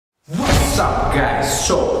up, guys?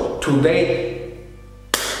 So today,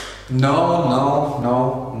 no.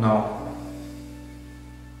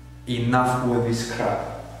 Enough with this crap.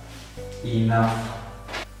 Enough.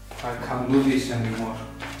 I can't do this anymore.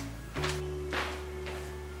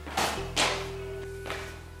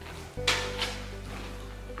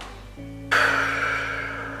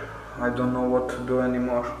 I don't know what to do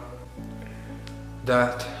anymore.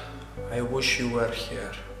 Dad, I wish you were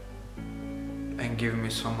here and give me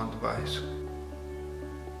some advice.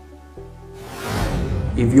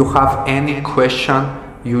 If you have any question,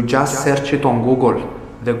 you just search it on Google.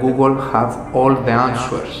 The Google have all the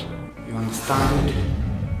answers. You understand?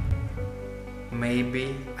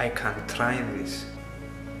 Maybe I can try this.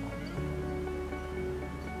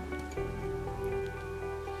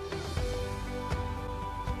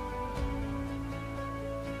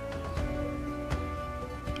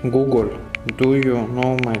 Google, do you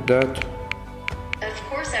know my dad? Of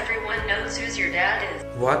course everyone knows who your dad is.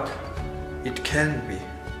 What? It can't be.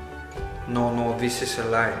 No, this is a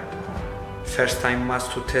lie. First I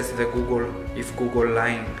must to test the Google if Google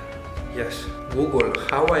lying. Yes, Google,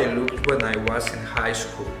 how I looked when I was in high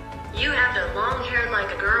school. You had the long hair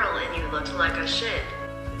like a girl and you looked like a shit.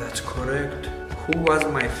 That's correct. Who was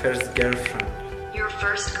my first girlfriend? Your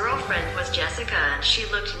first girlfriend was Jessica and she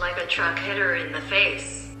looked like a truck hit her in the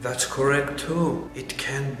face. That's correct too. It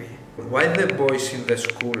can be. Why the boys in the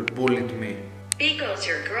school bullied me? Because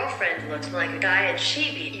your girlfriend looked like a guy and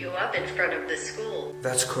she beat you up in front of the school.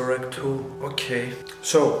 That's correct too. Okay.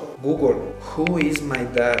 So, Google, who is my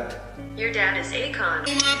dad? Your dad is Akon.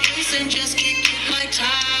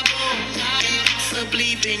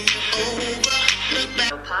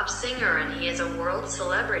 A pop singer and he is a world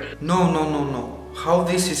celebrity. No. How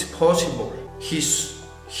this is possible?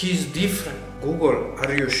 He's different. Google,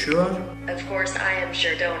 are you sure? Of course I am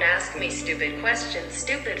sure. Don't ask me stupid questions,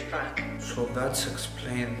 stupid fuck. So that's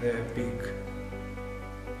explain the big.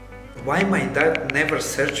 Why my dad never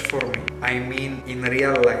searched for me? I mean, in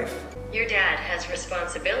real life. Your dad has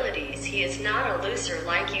responsibilities. He is not a loser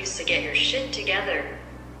like you, so get your shit together.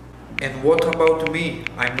 And what about me?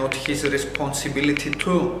 I'm not his responsibility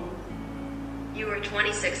too. You are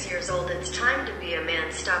 26 years old. It's time to be a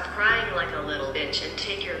man. Stop crying like a little bitch and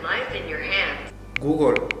take your life in your hands.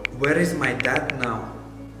 Google, where is my dad now?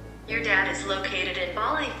 Your dad is located in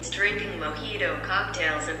Bali. He's drinking mojito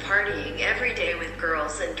cocktails and partying every day with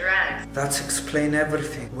girls and drags. That's explain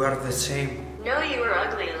everything. We're the same. No, you are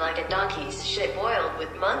ugly like a donkey's shit boiled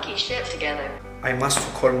with monkey shit together. I must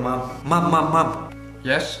call mom. Mom.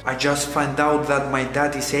 Yes? I just found out that my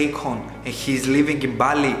dad is Akon and he's living in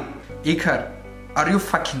Bali. Iker, are you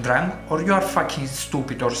fucking drunk or you are fucking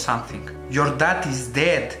stupid or something? Your dad is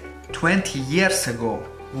dead 20 years ago.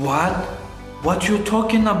 What? What you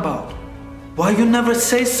talking about? Why you never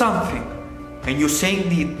say something? And you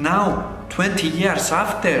saying it now, 20 years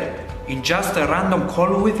after, in just a random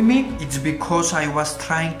call with me? It's because I was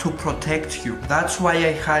trying to protect you. That's why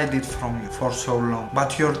I hid it from you for so long.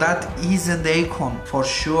 But your dad isn't Akon, for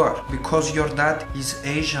sure, because your dad is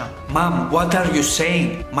Asian. Mom, what are you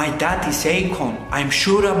saying? My dad is Akon. I'm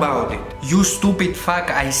sure about it. You stupid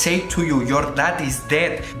fuck, I say to you, your dad is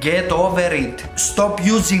dead. Get over it. Stop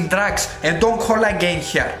using drugs and don't call again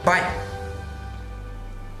here. Bye.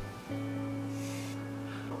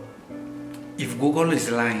 If Google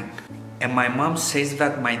is lying, and my mom says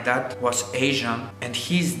that my dad was Asian and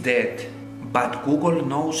he's dead, but Google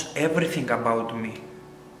knows everything about me,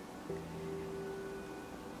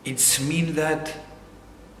 it's mean that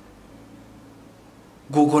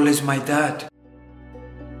Google is my dad.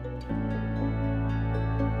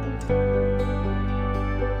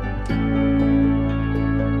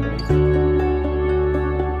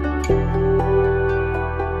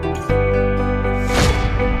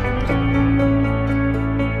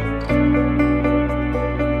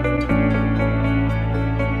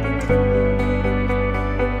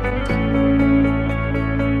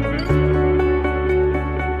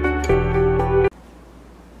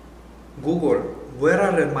 Google, where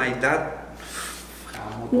are my dad?